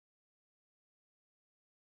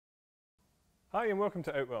Hi and welcome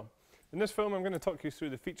to Outwell. In this film I'm going to talk you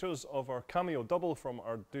through the features of our Cameo Double from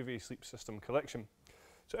our Duvet Sleep System collection.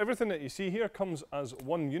 So everything that you see here comes as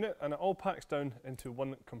one unit and it all packs down into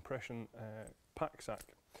one compression pack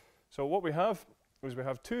sack. So what we have is we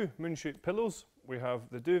have two moon-shaped pillows, we have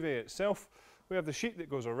the duvet itself, we have the sheet that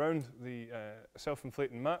goes around the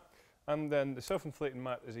self-inflating mat, and then the self-inflating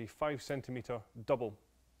mat is a 5cm double.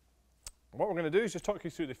 What we're going to do is just talk you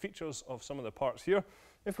through the features of some of the parts here.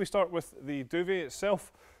 If we start with the duvet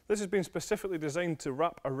itself, this has been specifically designed to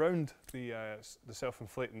wrap around the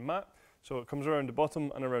self-inflating mat. So it comes around the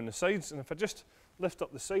bottom and around the sides. And if I just lift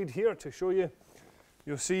up the side here to show you,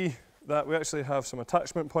 you'll see that we actually have some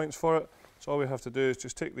attachment points for it. So all we have to do is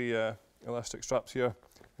just take the elastic straps here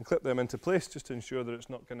and clip them into place just to ensure that it's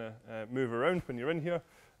not going to move around when you're in here.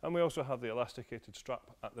 And we also have the elasticated strap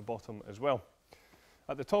at the bottom as well.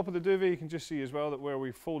 At the top of the duvet you can just see as well that where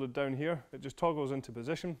we've folded down here, it just toggles into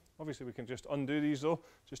position. Obviously we can just undo these though,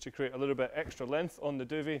 just to create a little bit extra length on the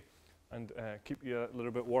duvet and keep you a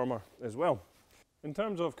little bit warmer as well. In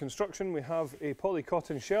terms of construction, we have a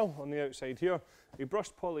polycotton shell on the outside here, a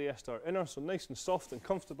brushed polyester inner, so nice and soft and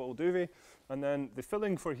comfortable duvet, and then the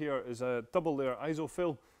filling for here is a double layer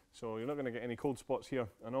Isofill, so you're not going to get any cold spots here.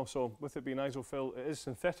 And also with it being Isofill, it is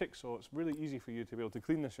synthetic, so it's really easy for you to be able to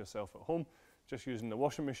clean this yourself at home just using the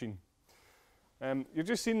washing machine. You've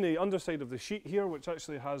just seen the underside of the sheet here, which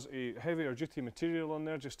actually has a heavier duty material on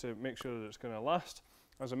there just to make sure that it's going to last.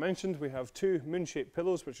 As I mentioned, we have two moon-shaped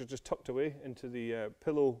pillows which are just tucked away into the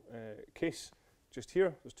pillow case just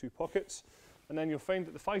here. There's two pockets, and then you'll find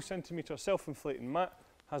that the 5cm self-inflating mat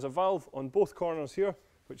has a valve on both corners here,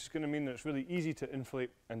 which is going to mean that it's really easy to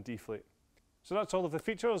inflate and deflate. So that's all of the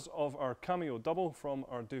features of our Cameo Double from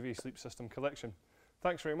our Duvet Sleep System collection.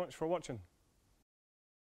 Thanks very much for watching.